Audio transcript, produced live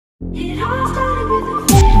It all started with a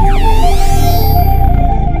feeling.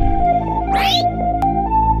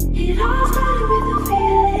 It all started with a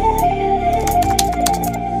feeling.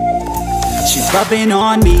 She's rubbing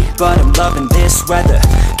on me, but I'm loving this weather.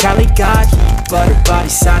 Cali got heat, but her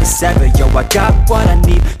body's hot as ever. Yo, I got what I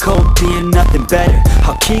need, cold being nothing better.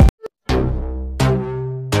 I'll keep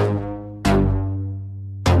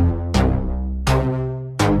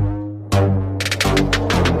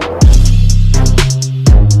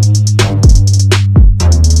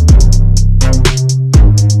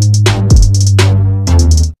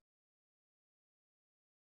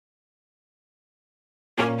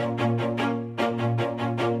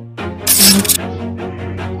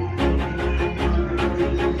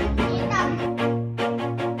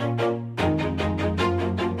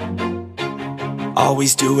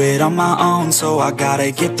always do it on my own, so I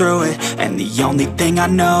gotta get through it. And the only thing I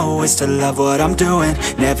know is to love what I'm doing.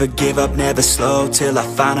 Never give up, never slow, till I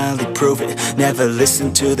finally prove it. Never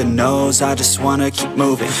listen to the no's, I just wanna keep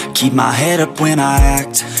moving. Keep my head up when I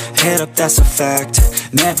act, head up, that's a fact.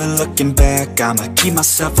 Never looking back, I'ma keep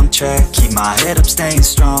myself on track. Keep my head up, staying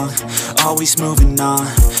strong, always moving on.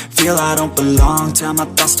 Feel I don't belong, tell my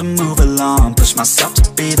thoughts to move along. Push myself to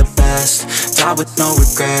be the best, die with no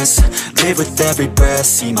regrets. Live with every breath,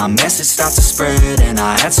 see my message start to spread. And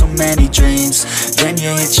I had so many dreams, then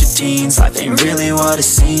you hit your teens. Life ain't really what it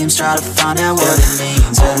seems, try to find out what it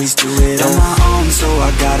means. Always do it on my own, so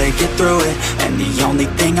I gotta get through it. And the only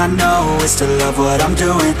thing I know is to love what I'm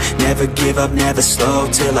doing. Never give up, never slow,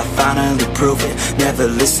 till I finally prove it. Never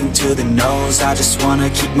listen to the no's, I just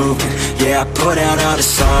wanna keep moving. Yeah, I put out all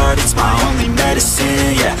this art, it's my only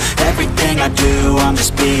medicine. Yeah, everything I do, I'm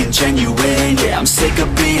just being genuine. Yeah, I'm sick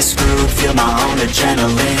of being screwed, feel my own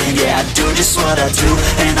adrenaline. Yeah, I do just what I do,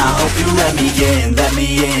 and I hope you let me in,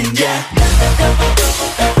 yeah.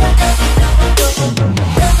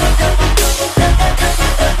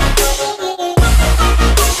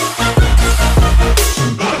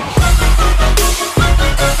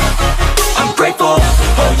 I'm grateful,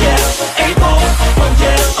 oh yeah, able, oh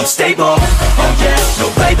yeah, I'm stable, oh yeah,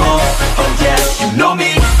 no label, oh yeah, you know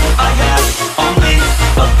me, I have only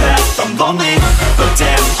a path, I'm lonely, but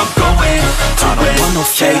damn, I'm going to win. I don't want no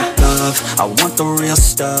fake love, I want the real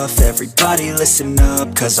stuff. Everybody listen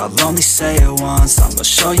up, cause I'll only say it once. I'm gonna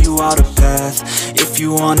show you all the path, if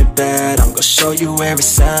you want it bad. I'm gonna show you where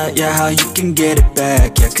it's at, yeah, how you can get it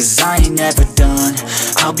back. Yeah, cause I ain't never done,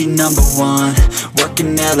 I'll be number one.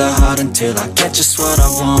 Working hella hard until I get just what I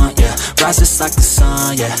want, yeah. Rises like the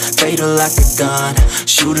sun, yeah, fatal like a gun.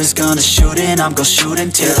 Shooters gonna shoot and I'm gonna shoot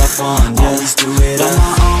until I won, yeah. Always do it on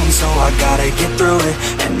my own, so I gotta get through it.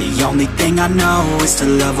 And the only thing I know is to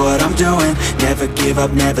love what I'm doing. Never give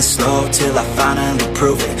up, never slow, till I finally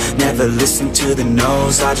prove it. Never listen to the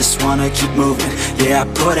no's, I just wanna keep moving. Yeah, I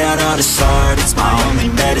put out all this art, it's my only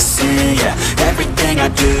medicine. Yeah, everything I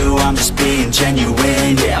do, I'm just being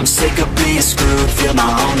genuine. Yeah, I'm sick of being screwed, feel my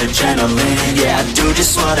own adrenaline. Yeah, I do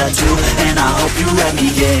just what I do, and I hope you let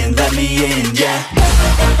me in, yeah.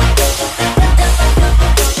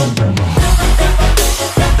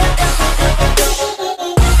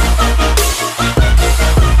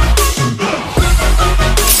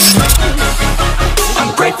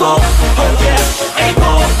 I'm grateful, oh yeah,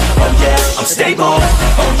 able, oh yeah, I'm stable,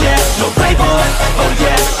 oh yeah, no label, oh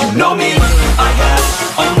yeah, you know me, I have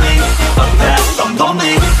only a path, I'm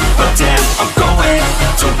lonely, but damn, I'm going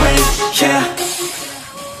to win, yeah.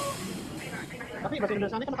 Tapi bahasa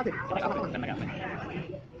Indonesia ini kan makasih,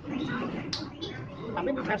 tapi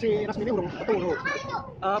versi resmi ini belum betul.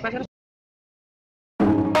 Versi resmi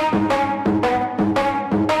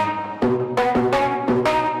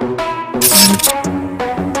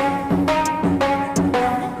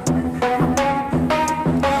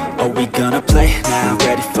We gonna play now,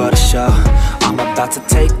 ready for the show. I'm about to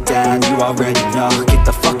take down, you already know. Get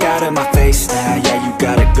the fuck out of my face now, yeah, you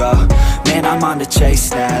gotta go. Man, I'm on the chase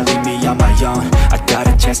now, leave me on my own. I got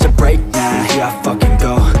a chance to break now, here I fucking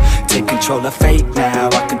go. Take control of fate now,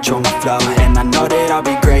 I control my flow. And I know that I'll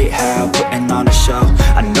be great, how putting on a show.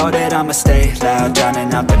 I know that I'ma stay loud, drowning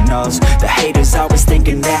out the noise. The haters always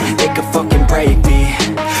thinking that they could fucking break me.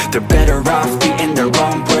 They're better off eating their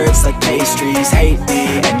own words like pastries. Hate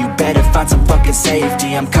me, and you better find some fucking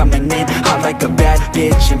safety. I'm coming in hot like a bad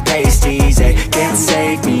bitch in pasties. They can't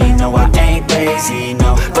save me, no I ain't lazy,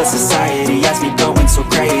 no. But society has me going so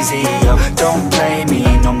crazy, yo. Don't blame me,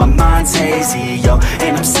 no my mind's hazy, yo.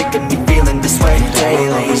 And I'm sick of me feeling this way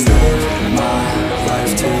daily. I'll always live my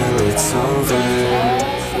life till it's over,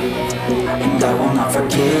 and I will not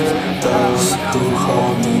forgive those who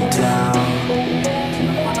hold me down.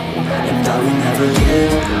 And I will never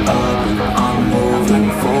give up, I'm moving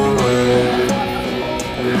forward.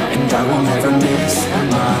 and I will never miss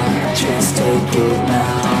my chance. Take it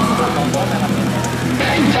now.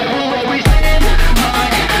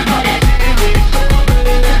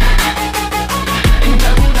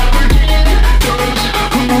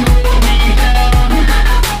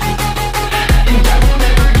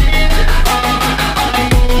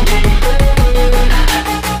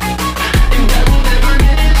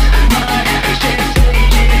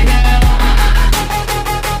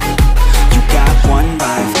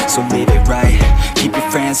 So live it right. Keep your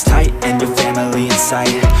friends tight and your family in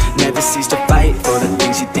sight. Never cease to fight for the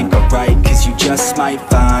things you think are right, cause you just might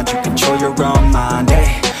find you control your own mind,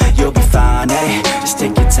 eh? You'll be fine, eh? Just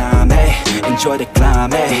take your time, eh? Enjoy the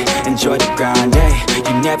climb, eh? Enjoy the grind, eh?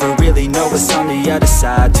 You never really know what's on the other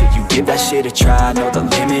side till you give that shit a try. Know the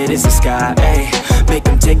limit is the sky, eh? Make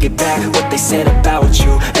them take it back, what they said about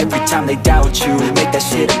you. Every time they doubt you, make that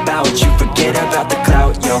shit about you. Forget about the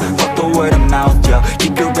clout, yo. Fuck the word of mouth, yo.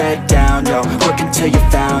 Keep your head down, yo. Work until you're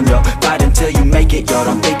found, yo. Fight until you make it, yo.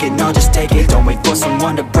 Don't think it, no, just take it. Don't wait for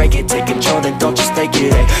someone to break it. Take control, then don't just take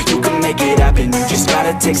it, eh? You can make it happen, you just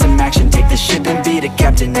gotta take some action. Take the ship and be the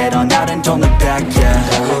captain. Head on out and don't look back, yeah.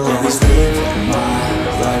 I will always live my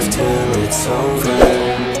life till it's over,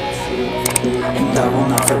 and I will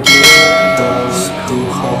not forget those who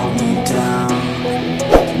hold me down.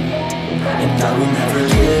 And I will never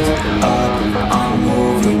give up, I'm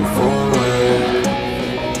moving forward,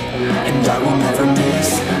 and I will never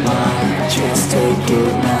miss my chance. Take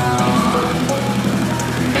it now.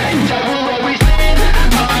 And I will always live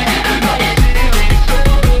my life till it's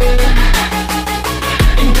over,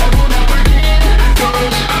 and I will not forget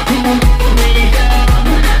those who hold me down.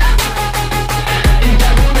 And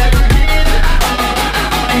I will never give up,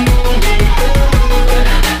 I'm moving forward, and I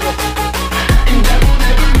will never miss my chance. Take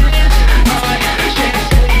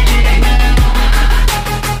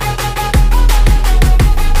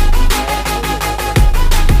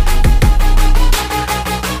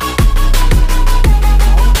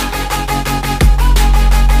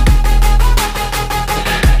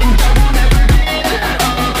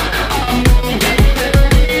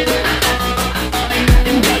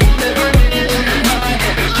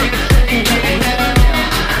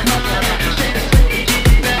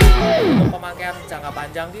it now. Pemakaian jangka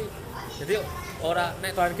panjang ki, jadi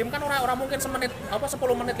nek doan game kan orang mungkin semenit apa 10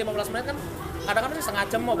 menit 15 menit kan kadang kan setengah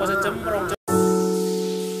jam apa sejam rong jam.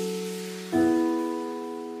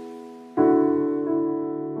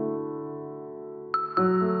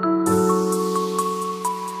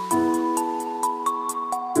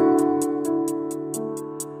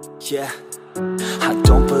 Yeah, I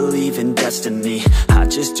don't believe in destiny, I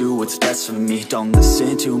just do what's best for me. Don't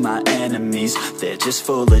listen to my enemies, they're just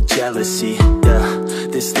full of jealousy. Yeah,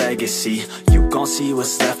 this legacy, you gon' see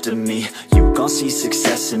what's left of me. You gon' see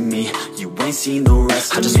success in me, you ain't seen the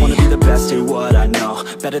rest of me. I just wanna be the best at what I know,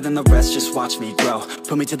 better than the rest, just watch me grow.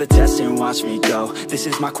 Put me to the test and watch me go. This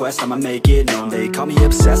is my quest, I'ma make it known. They call me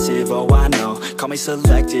obsessive, oh I know. Call me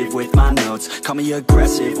selective with my notes, call me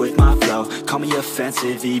aggressive with my flow, call me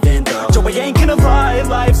offensive even though Joey ain't gonna lie,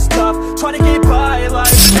 life's tough. Trying to get by,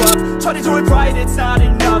 life's rough. Try to do it right, it's not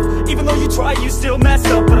enough. Even though you try, you still mess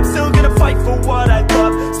up. But I'm still gonna fight for what I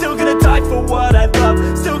love, still gonna die for what I love,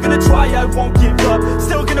 still gonna try, I won't give up,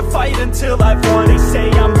 still gonna fight until I've won. They say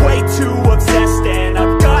I'm way too obsessed and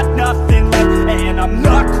I've got nothing left, and I'm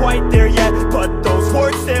not quite there yet, but those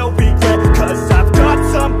words they'll regret, cause I've got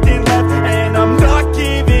something left and I'm not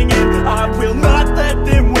giving in. I will not let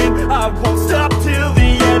them win, I won't stop till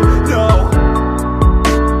the end, no.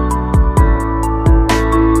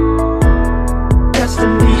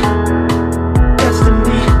 Destiny,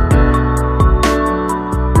 destiny,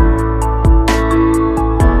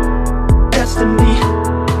 destiny,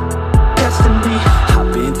 destiny. I've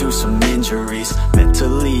been through some injuries,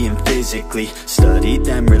 mentally and physically. Studied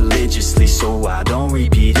them religiously so I don't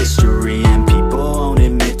repeat history. And people won't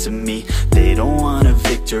admit to me they don't want a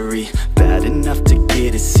victory. Bad enough to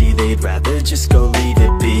get a C, they'd rather just go leave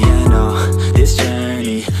it be. You know, this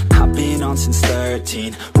journey I've been on since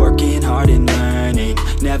 13, working hard and learning,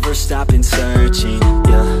 never stopping searching.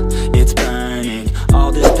 Yeah, it's burning,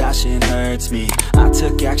 all this passion hurts me. I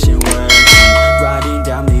took action working, writing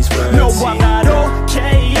down these words. No, I'm not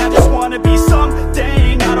okay, I just wanna be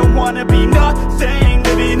something. I don't wanna be nothing,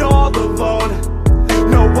 living all alone.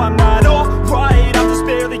 No, I'm not alright, I'm just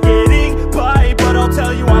barely getting by, but I'll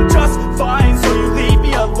tell you I'm just fine, so you leave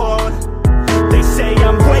me alone. They say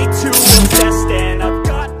I'm way too obsessed and I've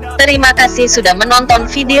got nothing. Terima kasih sudah menonton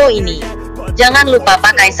video ini. Jangan lupa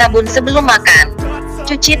pakai sabun sebelum makan,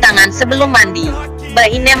 cuci tangan sebelum mandi. Mbak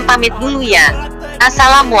Inem pamit dulu ya.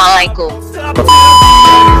 Assalamualaikum.